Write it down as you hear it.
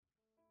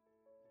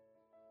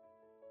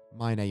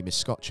My name is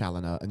Scott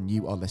Challoner, and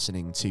you are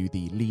listening to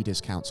the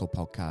Leaders Council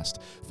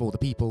podcast for the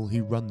people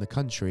who run the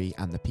country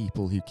and the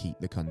people who keep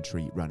the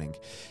country running.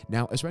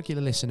 Now, as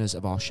regular listeners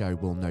of our show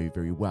will know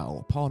very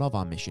well, part of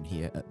our mission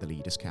here at the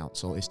Leaders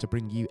Council is to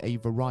bring you a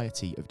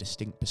variety of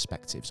distinct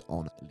perspectives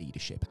on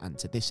leadership. And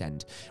to this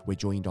end, we're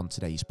joined on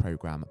today's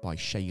programme by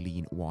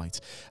Shalene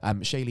White.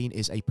 Shalene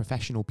is a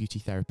professional beauty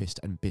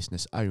therapist and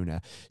business owner.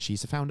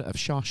 She's the founder of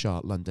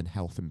Shasha London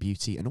Health and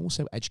Beauty and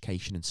also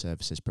education and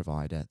services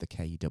provider, the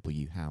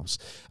KW House.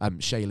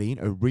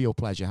 Shalene, a real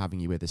pleasure having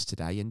you with us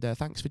today, and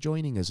thanks for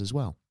joining us as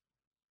well.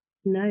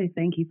 No,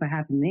 thank you for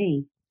having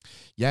me.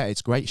 Yeah,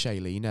 it's great,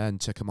 Shalene,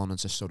 and to come on and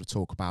to sort of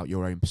talk about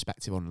your own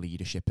perspective on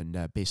leadership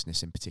and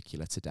business in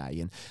particular today.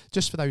 And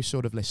just for those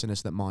sort of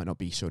listeners that might not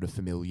be sort of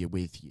familiar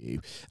with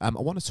you, I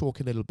want to talk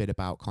a little bit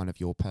about kind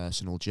of your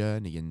personal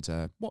journey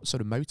and what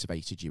sort of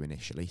motivated you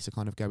initially to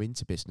kind of go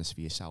into business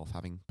for yourself,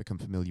 having become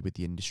familiar with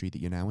the industry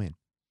that you're now in.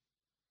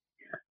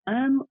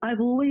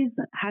 I've always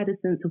had a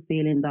sense of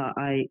feeling that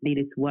I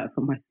needed to work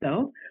for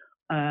myself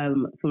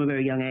from a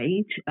very young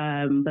age,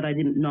 but I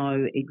didn't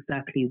know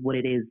exactly what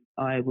it is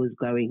I was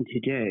going to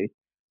do.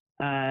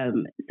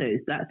 So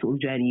it's that sort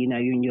of journey,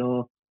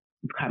 you've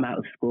come out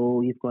of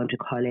school, you've gone to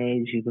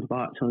college, you've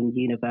embarked on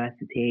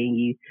university,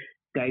 you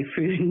go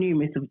through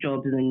numerous of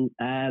jobs, and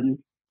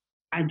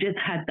I just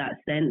had that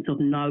sense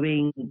of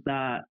knowing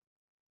that,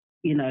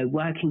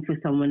 working for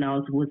someone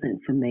else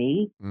wasn't for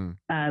me.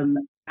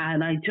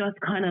 And I just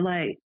kind of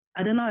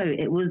I don't know,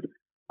 it was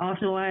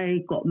after I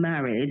got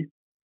married,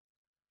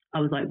 I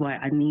was like, right,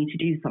 I need to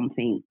do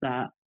something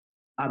that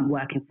I'm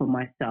working for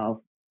myself.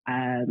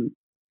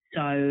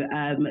 So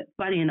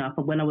funny enough,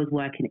 when I was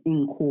working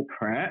in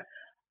corporate,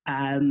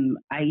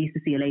 I used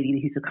to see a lady who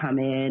used to come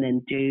in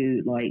and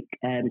do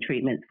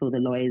treatments for the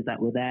lawyers that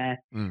were there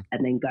and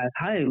then go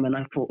home. And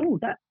I thought, oh,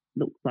 that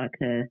looks like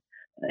an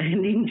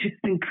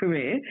interesting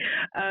career.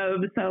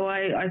 So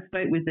I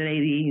spoke with the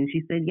lady and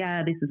she said,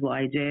 yeah, this is what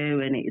I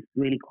do. And it's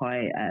really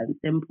quite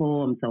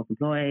simple. I'm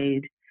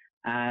self-employed.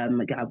 I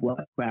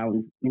work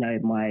around,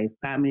 my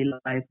family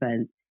life,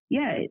 and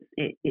yeah,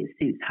 it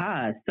suits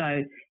her.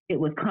 So it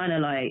was kind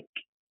of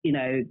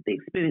the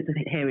experience of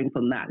hearing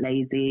from that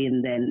lady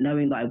and then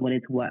knowing that I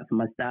wanted to work for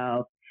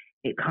myself,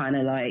 it kind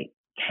of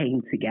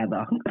came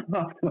together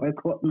after I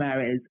got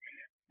married.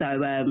 So,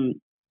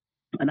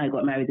 and I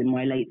got married in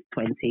my late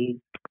 20s.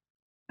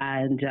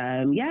 And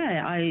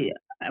I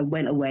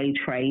went away,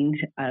 trained.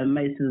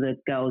 Most of the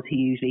girls who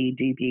usually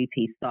do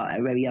beauty start at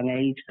a very young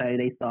age. So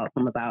they start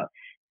from about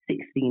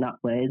 16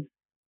 upwards.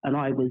 And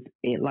I was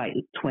at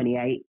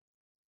 28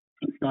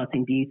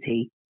 starting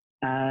beauty.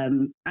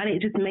 And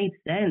it just made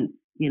sense,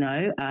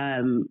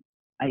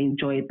 I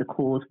enjoyed the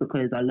course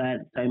because I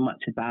learned so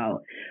much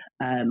about,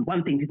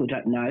 one thing people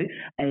don't know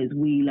is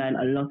we learn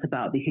a lot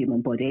about the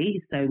human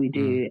body. So we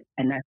do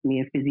anatomy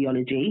and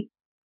physiology.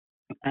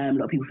 A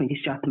lot of people think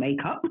it's just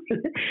makeup,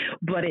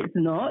 but it's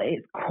not.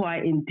 It's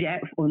quite in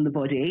depth on the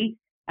body.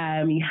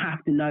 You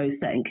have to know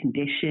certain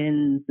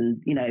conditions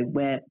and,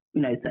 where,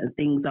 certain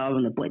things are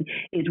on the body.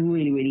 It's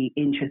really, really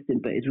interesting,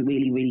 but it's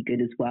really, really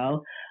good as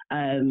well.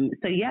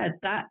 So yeah,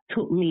 that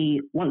took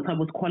me, once I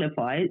was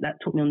qualified, that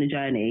took me on the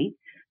journey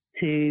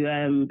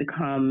to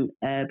become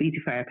a beauty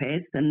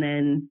therapist and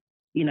then,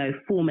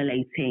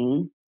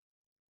 formulating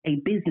a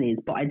business,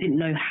 but I didn't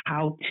know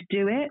how to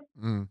do it.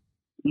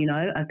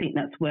 I think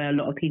that's where a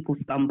lot of people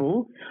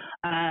stumble.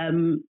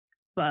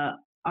 But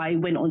I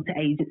went on to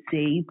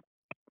agency.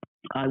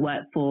 I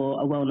worked for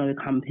a well-known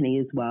company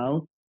as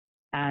well.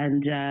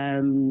 And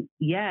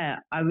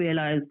I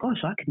realized,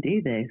 gosh, I can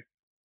do this.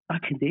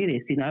 I've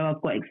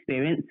got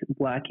experience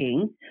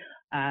working.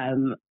 I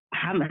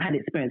haven't had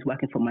experience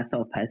working for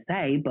myself per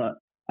se, but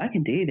I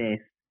can do this.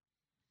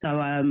 So,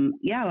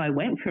 I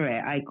went for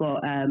it. I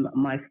got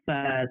my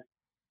first,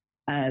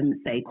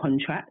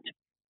 contract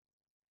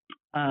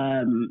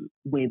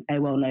with a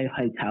well-known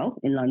hotel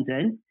in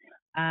London.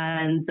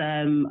 And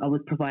I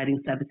was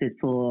providing services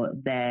for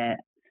their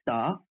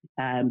staff,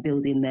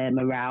 building their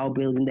morale,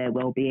 building their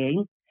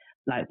well-being,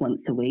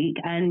 once a week.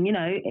 And,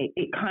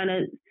 it kind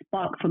of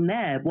sparked from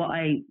there. What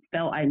I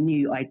felt I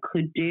knew I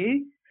could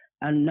do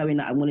and knowing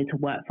that I wanted to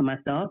work for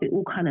myself, it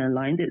all kind of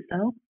aligned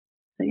itself.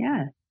 So,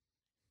 yeah.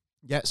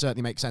 Yeah, it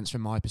certainly makes sense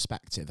from my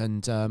perspective.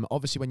 And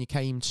obviously when you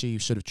came to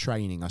sort of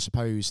training, I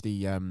suppose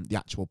the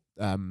actual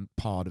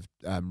part of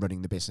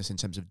running the business in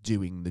terms of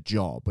doing the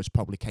job was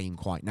probably came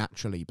quite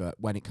naturally. But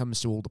when it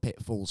comes to all the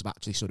pitfalls of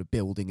actually sort of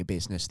building a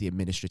business, the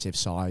administrative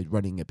side,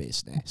 running a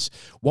business,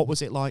 what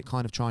was it like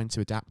kind of trying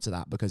to adapt to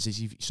that? Because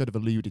as you've sort of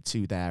alluded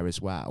to there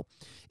as well,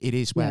 it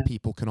is where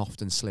people can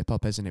often slip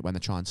up, isn't it, when they're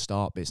trying to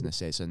start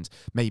businesses, and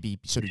maybe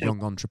sort of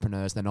young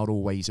entrepreneurs, they're not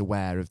always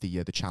aware of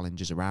the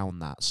challenges around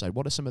that. So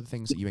what are some of the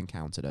things that you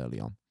encountered early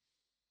on?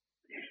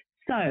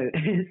 So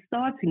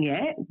starting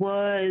it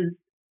was,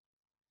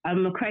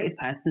 I'm a creative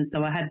person,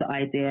 so I had the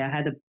idea, I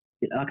had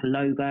a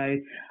logo,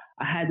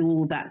 I had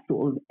all that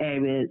sort of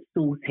area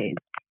sorted.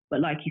 But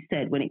like you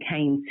said, when it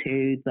came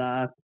to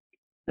the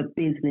the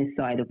business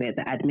side of it,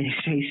 the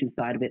administration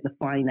side of it, the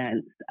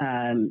finance,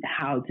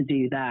 how to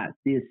do that,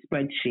 the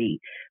spreadsheet,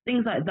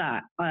 things like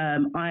that.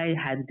 I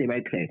had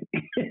zero clue.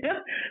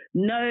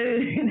 No,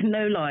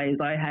 no lies.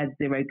 I had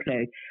zero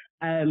clue.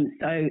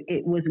 So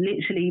it was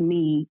literally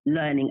me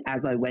learning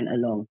as I went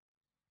along.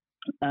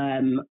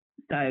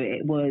 So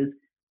it was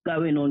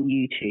going on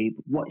YouTube,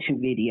 watching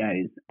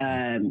videos,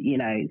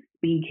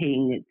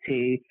 speaking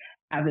to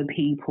other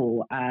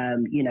people,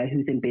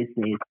 who's in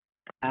business.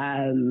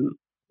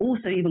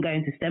 Also, even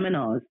going to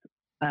seminars.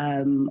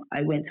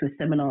 I went to a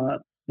seminar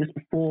just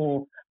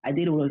before I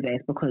did all of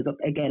this because,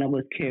 again, I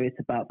was curious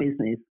about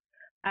business.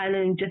 And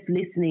then just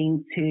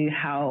listening to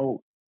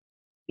how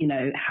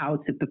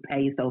to prepare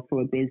yourself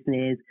for a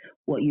business,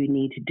 what you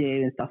need to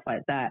do and stuff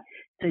like that.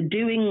 So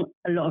doing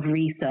a lot of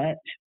research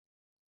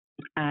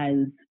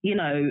and,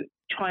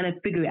 trying to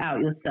figure it out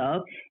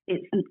yourself,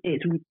 it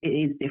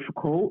is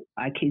difficult,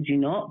 I kid you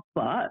not,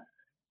 but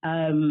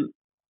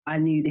I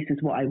knew this is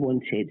what I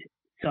wanted.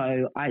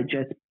 So I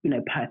just,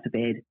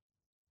 persevered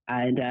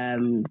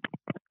and,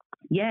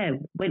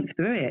 went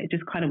through it,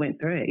 just kind of went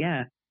through it,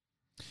 yeah.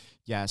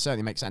 Yeah, it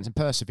certainly makes sense. And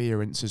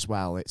perseverance as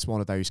well. It's one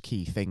of those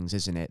key things,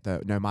 isn't it?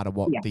 That no matter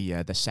what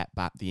the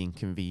setback, the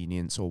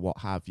inconvenience or what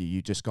have you,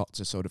 you just got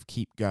to sort of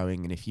keep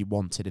going. And if you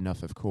wanted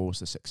enough, of course,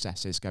 the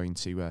success is going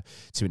to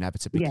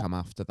inevitably come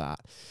after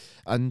that.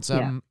 And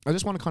I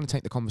just want to kind of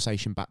take the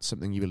conversation back to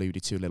something you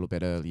alluded to a little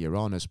bit earlier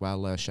on as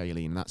well,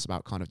 Shalene. And that's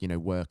about kind of,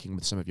 working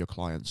with some of your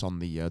clients on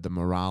the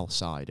morale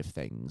side of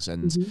things.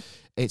 And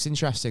it's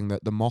interesting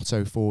that the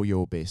motto for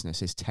your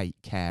business is take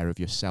care of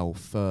yourself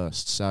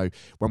first. So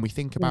when we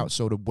think about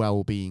sort of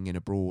well-being in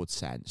a broad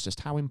sense, just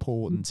how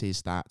important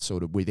is that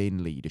sort of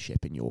within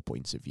leadership in your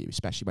point of view,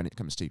 especially when it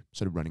comes to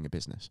sort of running a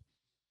business?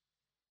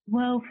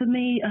 Well, for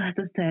me, as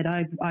I said,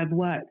 I've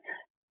worked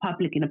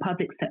in a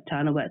public sector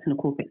and I worked in a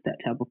corporate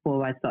sector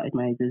before I started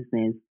my own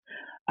business.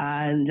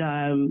 And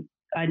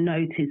I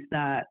noticed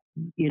that,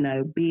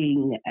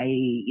 being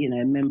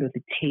a member of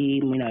the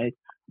team,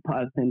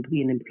 part of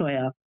being an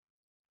employer,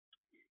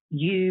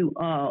 you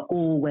are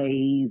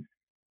always,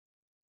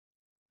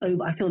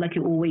 I feel like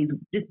you're always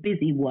just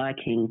busy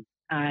working.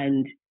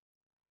 And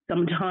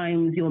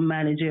sometimes your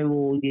manager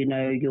or,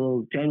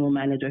 your general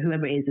manager,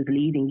 whoever it is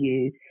leading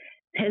you,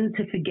 tends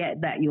to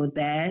forget that you're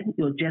there.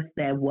 You're just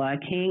there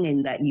working,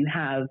 and that you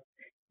have,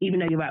 even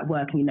though you're at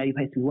work and you're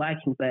supposed to be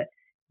working, but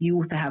you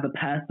also have a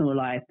personal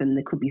life, and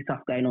there could be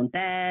stuff going on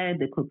there.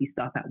 There could be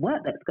stuff at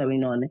work that's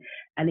going on.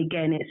 And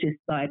again, it's just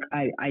like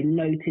I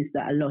noticed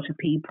that a lot of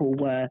people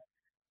were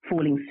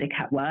falling sick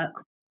at work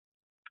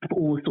for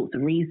all sorts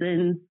of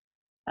reasons.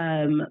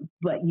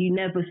 But you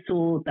never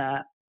saw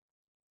that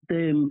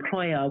the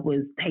employer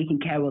was taking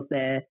care of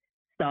their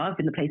staff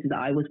in the places that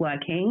I was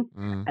working.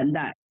 And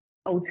that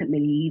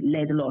ultimately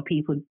led a lot of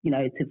people,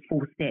 to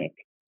fall sick,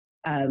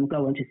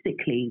 go onto sick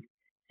leave.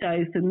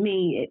 So for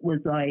me, it was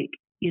like,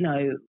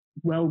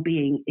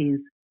 well-being is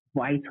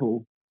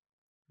vital.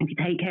 If you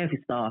take care of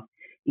your staff,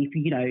 if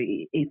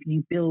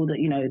you build,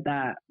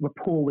 that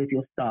rapport with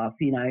your staff,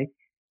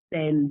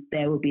 then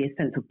there will be a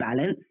sense of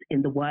balance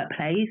in the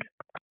workplace.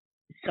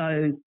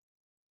 So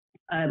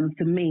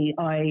for me,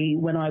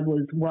 when I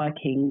was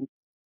working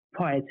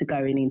prior to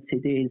going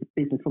into doing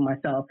business for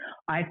myself,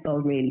 I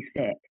felt really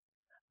sick.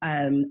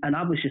 And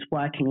I was just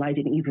working. I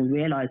didn't even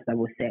realize I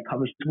was sick. I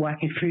was just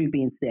working through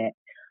being sick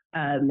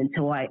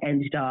until I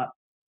ended up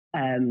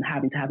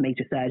having to have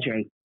major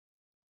surgery.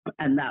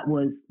 And that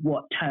was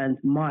what turned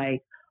my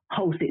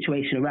whole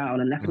situation around.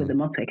 And that's where the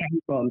motto came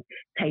from: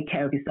 take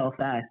care of yourself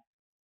first.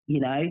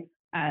 You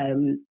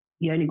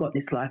only got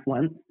this life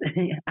once,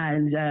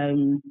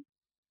 and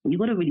you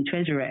got to really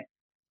treasure it.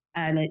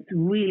 And it's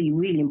really,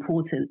 really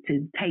important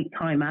to take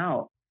time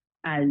out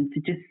and to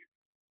just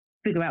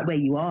figure out where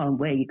you are and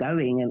where you're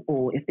going,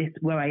 or if this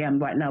where I am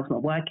right now is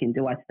not working,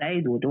 do I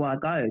stay or do I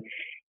go?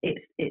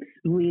 It's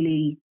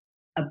really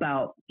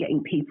about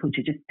getting people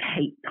to just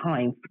take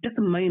time, just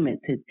a moment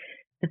to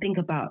think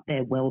about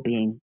their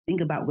well-being,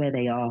 think about where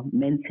they are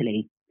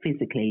mentally,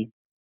 physically,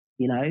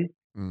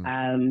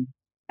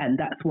 and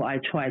that's what I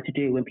try to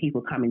do when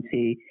people come in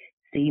to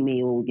see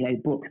me or,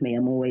 book me.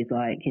 I'm always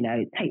like,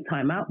 take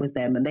time out with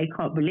them, and they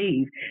can't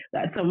believe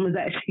that someone's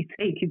actually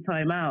taking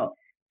time out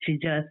to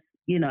just,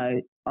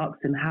 ask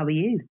them, how are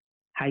you?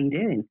 How you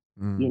doing?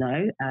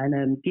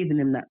 And giving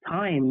them that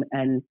time.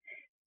 And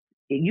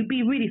you'd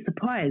be really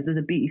surprised as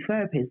a beauty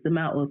therapist, the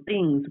amount of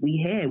things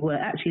we hear. We're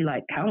actually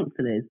like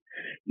counselors,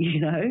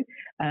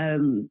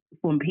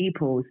 from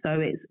people. So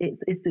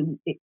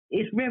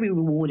it's very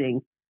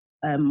rewarding,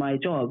 my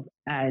job.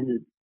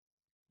 And,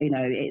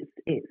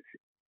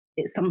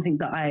 it's something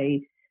that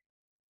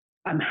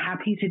I'm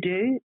happy to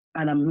do,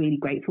 and I'm really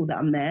grateful that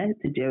I'm there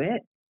to do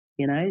it,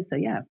 so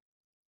yeah.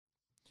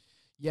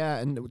 Yeah,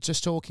 and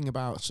just talking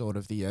about sort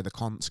of the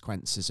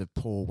consequences of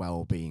poor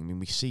well-being. I mean,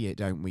 we see it,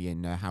 don't we,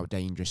 in how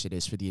dangerous it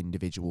is for the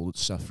individual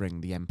that's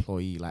suffering, the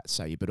employee, let's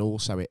say, but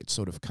also it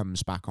sort of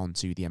comes back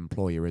onto the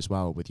employer as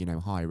well with,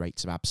 high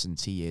rates of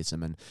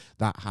absenteeism, and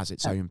that has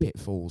its own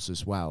pitfalls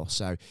as well.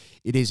 So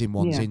it is in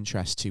one's Yeah,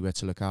 interest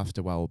to look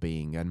after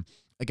well-being. And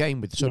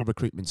again, with sort yeah, of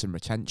recruitment and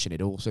retention,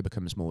 it also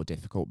becomes more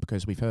difficult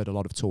because we've heard a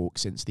lot of talk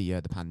since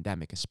the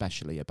pandemic,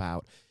 especially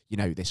about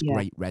this yeah,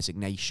 great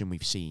resignation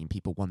we've seen,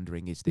 people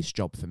wondering, is this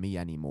job for me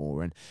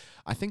anymore? And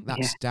I think yeah,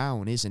 that's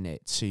down, isn't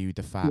it, to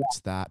the yeah,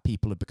 fact that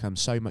people have become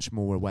so much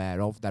more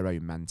aware of their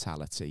own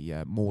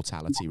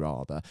mortality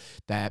rather.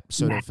 They're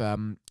sort yeah,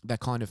 of they're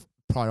kind of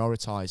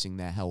prioritizing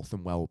their health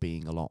and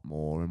well-being a lot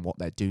more and what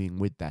they're doing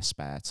with their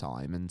spare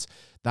time, and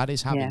that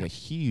is yeah, having a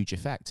huge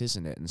effect,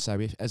 isn't it? And so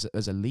if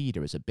as a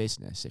leader, as a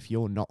business, if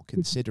you're not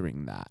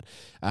considering that,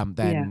 yeah,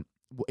 then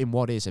in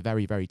what is a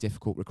very, very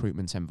difficult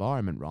recruitment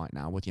environment right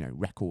now with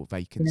record yeah.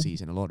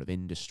 vacancies in a lot of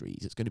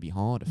industries, it's going to be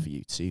harder for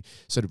you to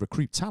sort of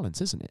recruit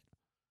talent, isn't it?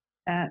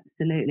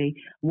 Absolutely.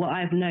 What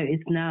I've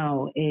noticed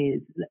now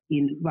is,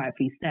 you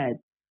rightfully said,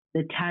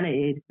 the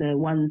talented, the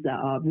ones that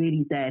are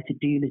really there to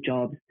do the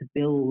jobs, to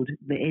build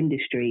the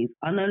industries,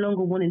 are no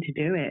longer wanting to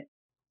do it.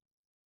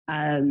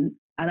 And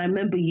I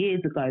remember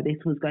years ago, this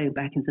was going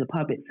back into the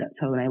public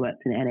sector when I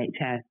worked in the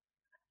NHS.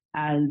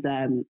 And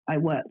I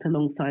worked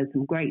alongside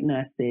some great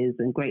nurses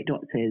and great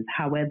doctors.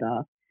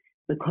 However,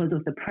 because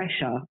of the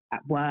pressure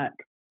at work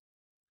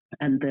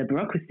and the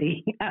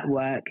bureaucracy at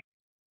work,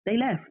 they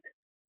left.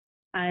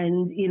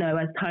 And,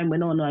 as time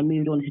went on, I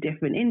moved on to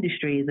different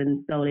industries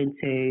and fell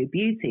into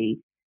beauty.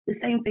 The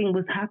same thing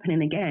was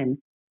happening again.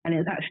 And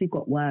it's actually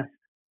got worse,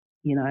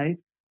 you know.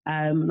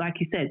 Like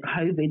you said,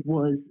 COVID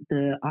was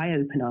the eye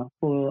opener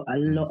for a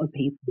Mm. lot of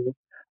people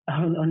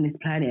on this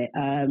planet,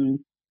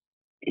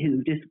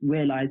 who just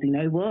realized,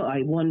 what,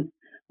 I want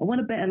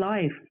a better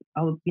life.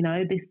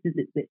 This is,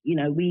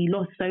 we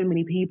lost so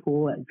many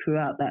people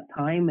throughout that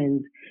time,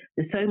 and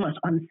there's so much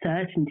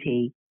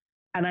uncertainty.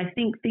 And I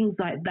think things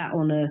like that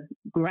on a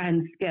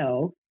grand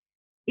scale,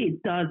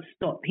 it does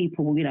stop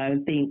people,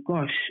 and think,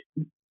 gosh,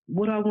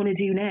 what do I want to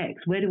do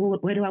next? Where do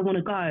I want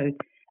to go?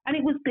 And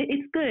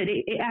it's good.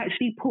 It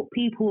actually put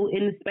people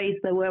in the space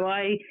where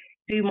I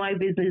do my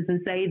business and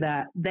say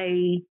that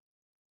they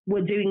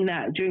were doing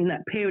that during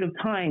that period of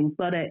time.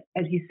 But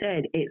as you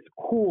said, it's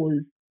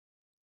caused,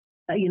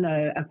 a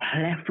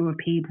plethora of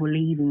people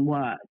leaving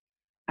work,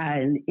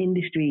 and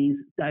industries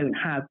don't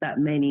have that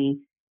many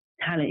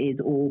talented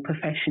or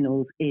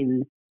professionals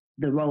in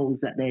the roles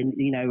that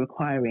they're,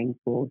 requiring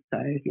for. So,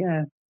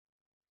 yeah.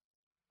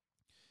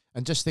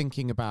 And just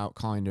thinking about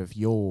kind of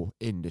your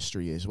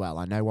industry as well,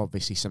 I know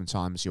obviously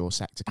sometimes your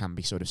sector can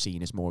be sort of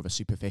seen as more of a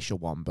superficial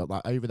one, but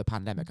like over the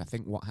pandemic, I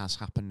think what has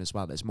happened as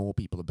well is more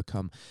people have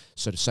become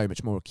sort of so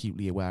much more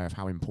acutely aware of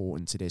how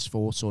important it is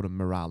for sort of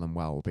morale and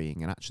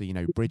well-being, and actually,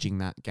 bridging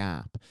that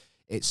gap.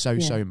 It's so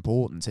Yeah.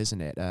 important, isn't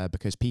it?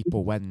 Because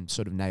people, when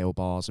sort of nail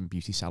bars and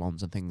beauty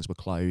salons and things were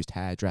closed,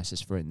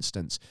 hairdressers, for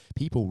instance,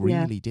 people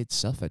Yeah. really did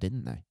suffer,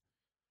 didn't they?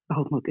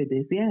 Oh, my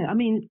goodness. Yeah. I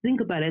mean,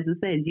 think about it. As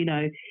I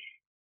said,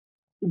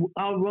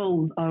 our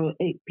roles are,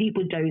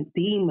 people don't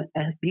deem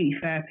a beauty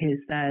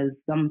therapist as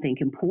something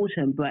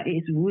important, but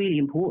it's really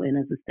important.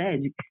 As I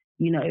said,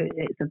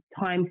 it's a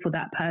time for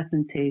that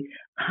person to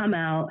come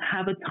out,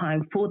 have a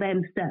time for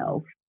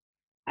themselves.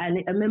 And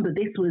I remember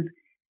this was,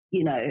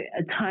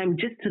 a time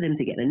just for them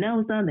to get their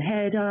nails done, the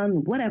hair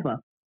done, whatever,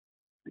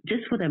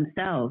 just for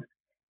themselves.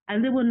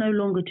 And they were no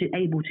longer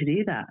able to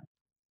do that.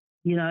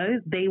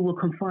 They were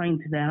confined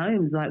to their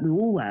homes like we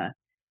all were.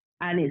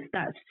 And it's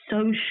that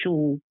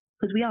social,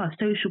 because we are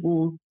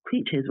sociable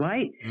creatures,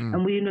 right? Mm.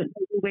 And we're not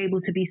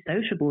able to be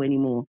sociable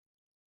anymore.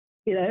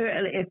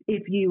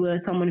 If you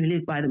were someone who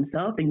lived by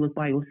themselves and you was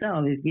by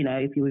yourself, if you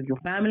were with your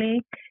family,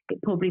 it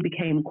probably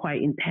became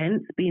quite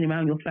intense being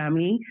around your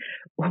family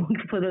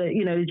for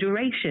the,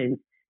 duration.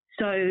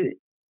 So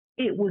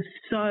it was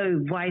so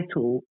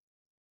vital,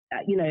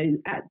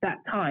 at that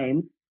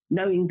time,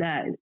 knowing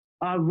that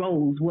our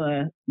roles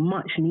were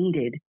much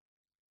needed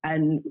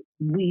and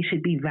we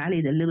should be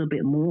valued a little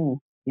bit more,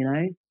 you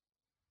know?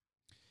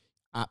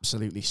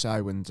 Absolutely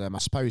so. And I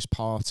suppose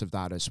part of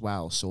that as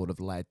well sort of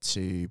led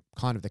to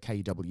kind of the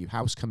KW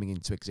House coming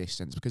into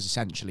existence, because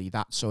essentially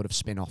that sort of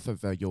spin off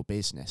of your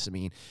business. I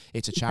mean,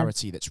 it's a Yeah.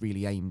 charity that's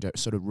really aimed at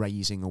sort of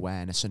raising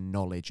awareness and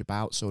knowledge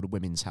about sort of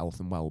women's health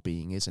and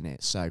well-being, isn't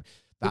it? So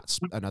that's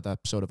another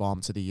sort of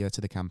arm to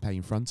the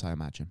campaign front, I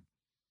imagine.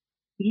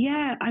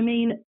 Yeah, I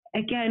mean,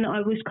 again,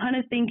 I was kind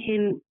of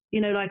thinking,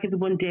 like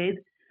everyone did,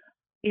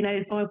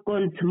 if I've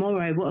gone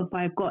tomorrow, what have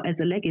I got as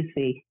a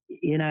legacy?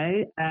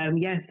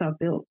 Yes, I've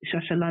built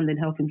Shasha London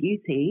Health and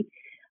Beauty,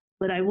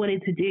 but I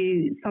wanted to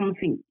do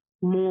something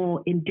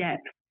more in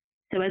depth.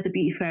 So as a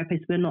beauty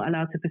therapist, we're not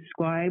allowed to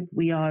prescribe.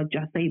 We are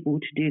just able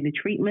to do the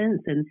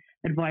treatments and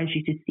advise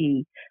you to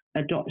see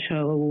a doctor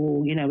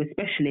or, a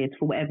specialist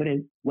for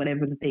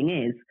whatever the thing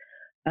is.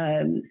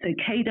 So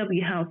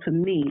KW House for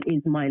me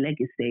is my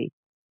legacy.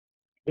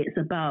 It's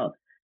about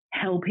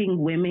helping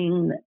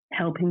women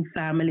helping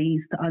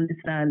families to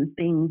understand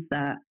things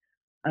that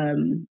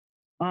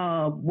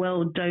our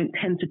world don't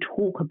tend to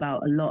talk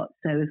about a lot.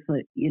 So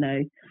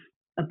if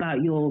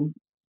about your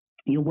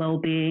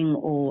well-being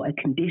or a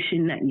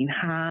condition that you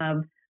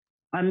have,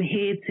 I'm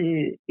here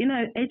to,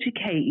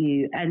 educate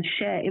you and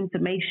share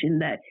information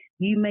that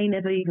you may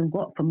never even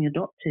got from your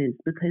doctors,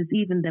 because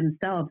even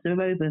themselves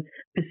are over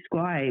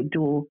prescribed,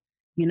 or,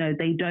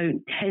 they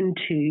don't tend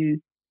to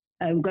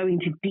go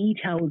into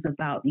details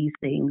about these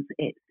things.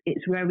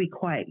 It's very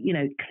quite,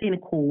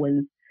 clinical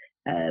and,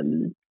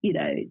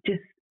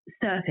 just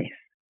surface,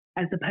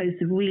 as opposed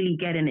to really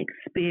get an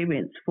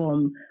experience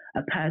from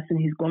a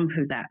person who's gone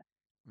through that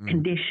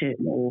condition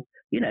or,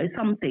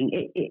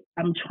 something.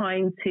 I'm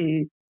trying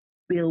to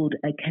build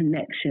a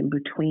connection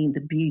between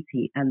the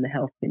beauty and the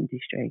health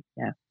industry.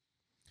 Yeah.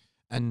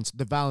 And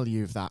the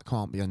value of that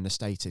can't be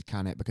understated,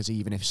 can it? Because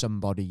even if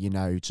somebody,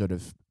 sort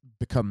of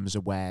becomes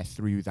aware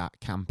through that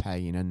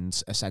campaign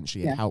and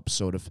essentially it helps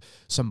sort of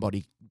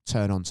somebody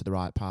turn onto the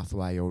right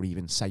pathway or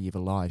even save a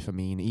life, I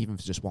mean, even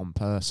for just one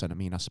person, I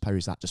mean, I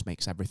suppose that just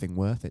makes everything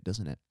worth it,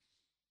 doesn't it?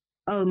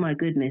 Oh my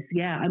goodness.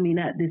 Yeah. I mean,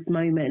 at this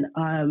moment,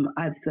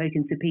 I've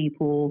spoken to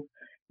people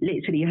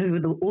literally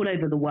all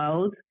over the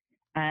world.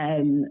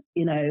 I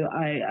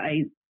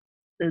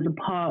there's the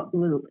part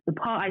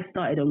I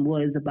started on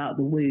was about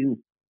the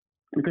womb,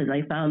 because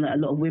I found that a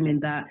lot of women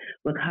that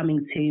were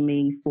coming to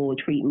me for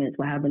treatments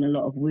were having a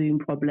lot of womb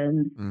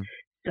problems.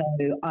 So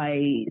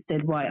I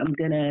said, right, I'm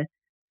going to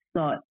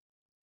start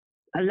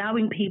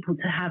allowing people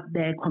to have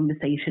their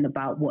conversation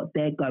about what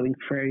they're going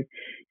through.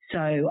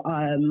 So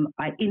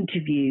I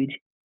interviewed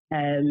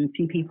a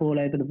few people all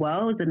over the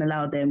world and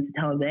allowed them to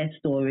tell their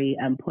story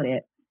and put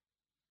it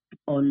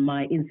on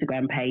my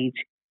Instagram page.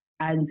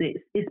 And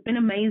it's been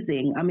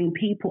amazing. I mean,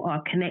 people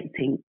are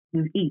connecting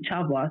with each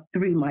other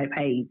through my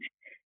page.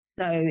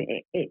 So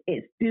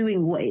it's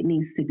doing what it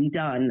needs to be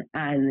done,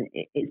 and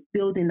it's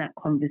building that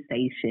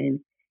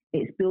conversation.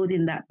 It's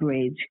building that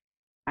bridge.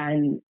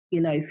 And,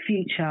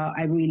 future,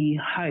 I really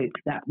hope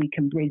that we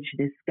can bridge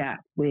this gap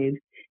with,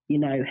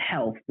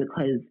 health,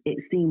 because it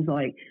seems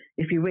like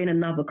if you're in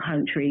another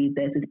country,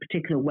 there's a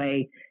particular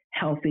way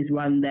health is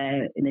run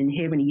there. And then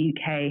here in the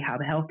UK, how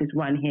the health is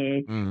run here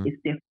is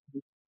different.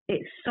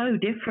 It's so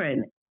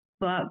different,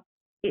 but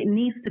it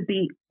needs to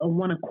be on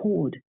one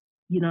accord,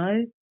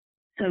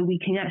 so we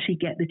can actually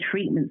get the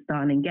treatments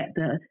done and get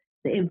the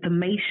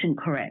information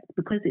correct,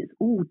 because it's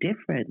all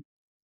different.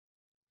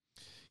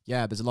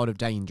 Yeah, there's a lot of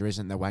danger,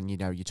 isn't there, when,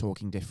 you're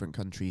talking different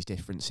countries,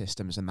 different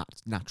systems, and that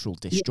natural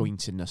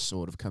disjointedness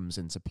sort of comes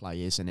into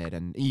play, isn't it?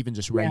 And even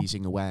just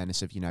raising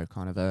awareness of,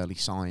 kind of early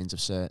signs of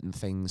certain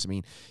things. I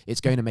mean,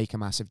 it's going to make a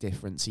massive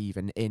difference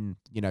even in,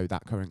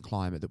 that current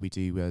climate that we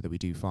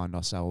do find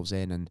ourselves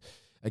in. And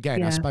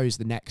again, I suppose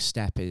the next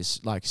step is,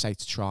 like I say,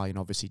 to try and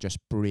obviously just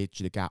bridge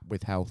the gap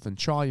with health and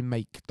try and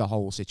make the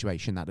whole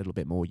situation that little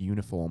bit more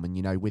uniform.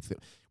 And,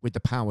 with the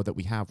power that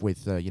we have with,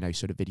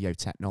 sort of video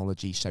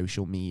technology,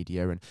 social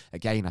media. And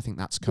again, I think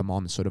that's come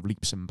on sort of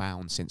leaps and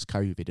bounds since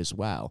COVID as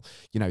well.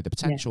 The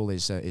potential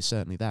is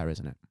certainly there,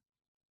 isn't it?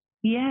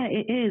 Yeah,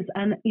 it is.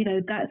 And,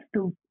 that's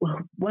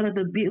one of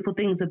the beautiful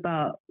things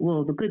about,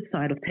 the good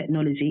side of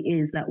technology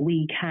is that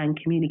we can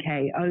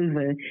communicate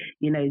over,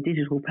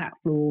 digital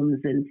platforms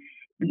and,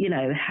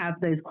 have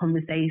those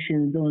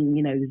conversations on,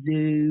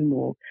 Zoom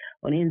or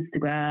on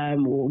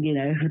Instagram or,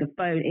 over the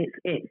phone.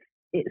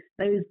 It's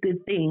those good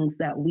things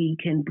that we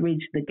can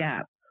bridge the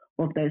gap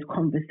of those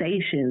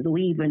conversations, or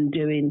even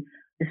doing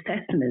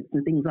assessments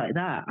and things like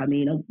that. I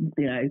mean,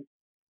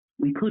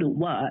 we couldn't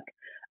work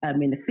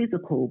in the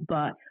physical,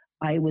 but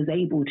I was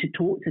able to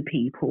talk to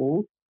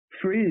people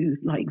through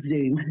like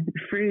Zoom,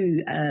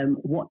 through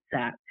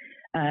WhatsApp.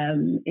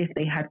 If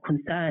they had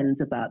concerns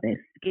about their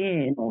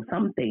skin or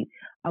something,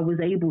 I was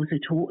able to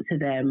talk to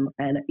them.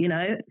 And,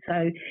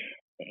 so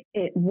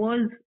it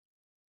was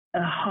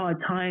a hard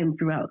time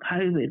throughout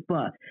COVID,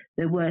 but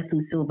there were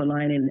some silver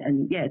lining.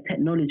 And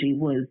technology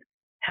was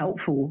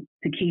helpful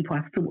to keep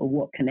us sort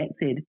of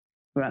connected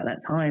throughout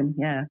that time.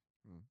 Yeah.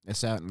 It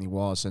certainly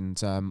was,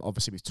 and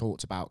obviously we've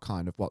talked about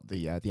kind of what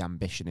the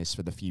ambition is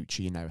for the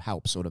future.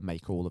 Help sort of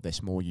make all of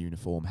this more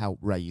uniform, help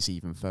raise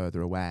even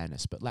further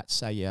awareness. But let's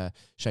say,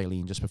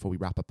 Shalene, just before we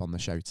wrap up on the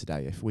show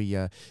today, if we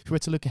were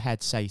to look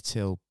ahead, say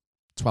till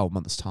 12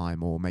 months'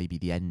 time, or maybe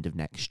the end of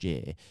next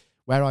year,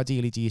 where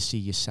ideally do you see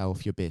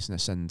yourself, your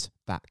business, and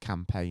that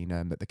campaign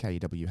that the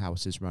KW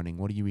House is running?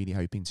 What are you really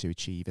hoping to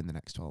achieve in the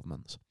next 12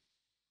 months?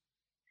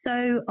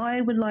 So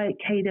I would like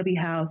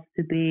KW House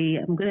to be.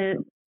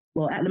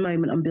 At the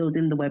moment, I'm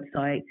building the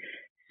website,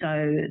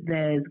 so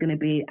there's going to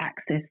be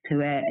access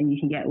to it, and you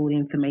can get all the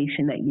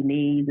information that you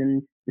need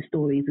and the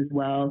stories as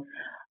well.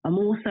 I'm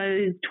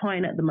also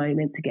trying at the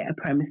moment to get a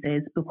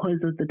premises, because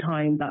of the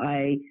time that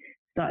I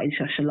started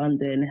Shasha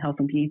London Health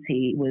and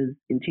Beauty was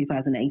in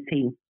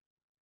 2018.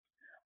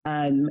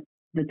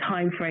 The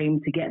time frame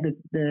to get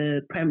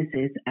the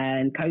premises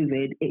and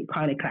COVID, it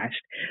kind of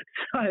clashed.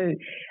 So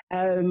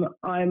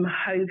I'm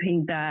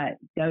hoping that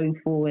going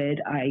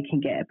forward, I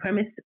can get a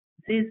premises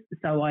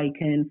so I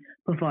can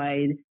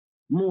provide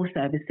more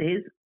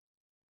services,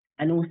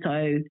 and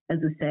also, as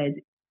I said,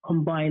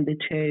 combine the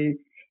two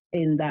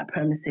in that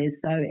premises.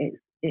 So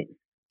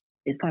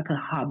it's like a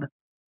hub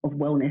of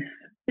wellness.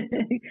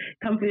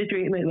 Come for the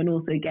treatment and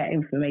also get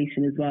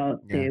information as well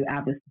to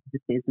other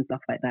services and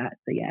stuff like that.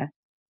 So yeah.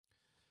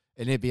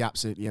 And it'd be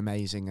absolutely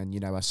amazing.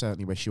 And, I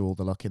certainly wish you all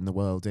the luck in the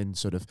world in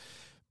sort of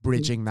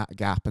bridging that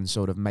gap and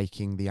sort of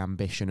making the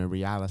ambition a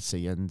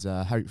reality. And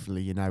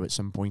hopefully, at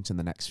some point in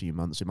the next few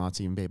months, we might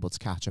even be able to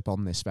catch up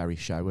on this very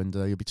show. And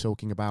you'll be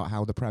talking about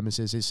how the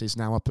premises is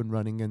now up and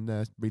running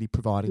and really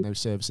providing those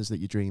services that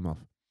you dream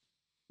of.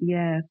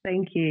 Yeah,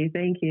 thank you.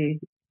 Thank you.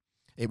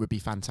 It would be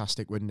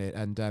fantastic, wouldn't it?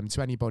 And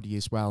to anybody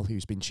as well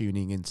who's been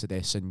tuning into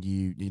this and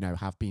you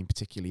have been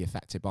particularly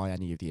affected by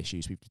any of the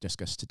issues we've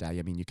discussed today,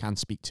 I mean, you can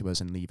speak to us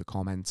and leave a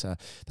comment.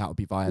 That would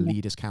be via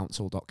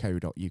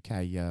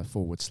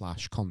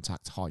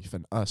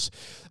leaderscouncil.co.uk/contact-us.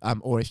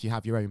 Or if you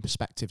have your own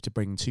perspective to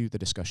bring to the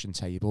discussion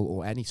table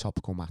or any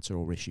topical matter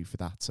or issue for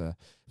that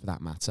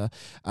matter,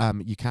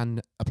 you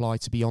can apply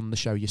to be on the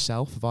show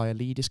yourself via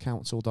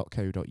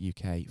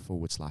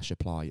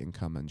leaderscouncil.co.uk/apply and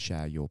come and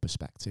share your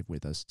perspective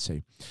with us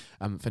too.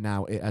 For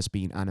now, it has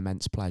been an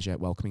immense pleasure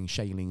welcoming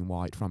Shalene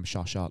White from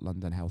Shoshart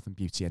London Health and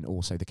Beauty and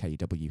also the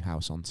KW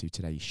House onto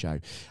today's show.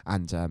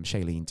 And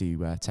Shalene,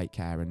 do take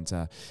care, and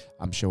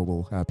I'm sure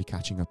we'll be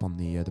catching up on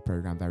the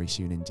programme very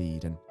soon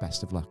indeed. And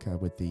best of luck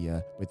with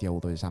all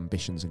those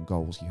ambitions and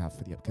goals you have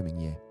for the upcoming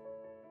year.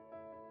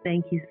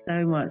 Thank you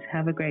so much.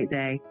 Have a great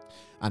day.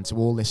 And to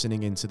all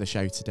listening into the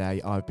show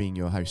today, I've been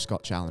your host,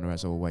 Scott Challoner,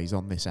 as always,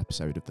 on this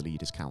episode of the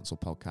Leaders Council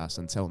podcast.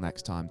 Until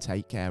next time,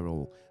 take care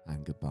all,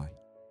 and goodbye.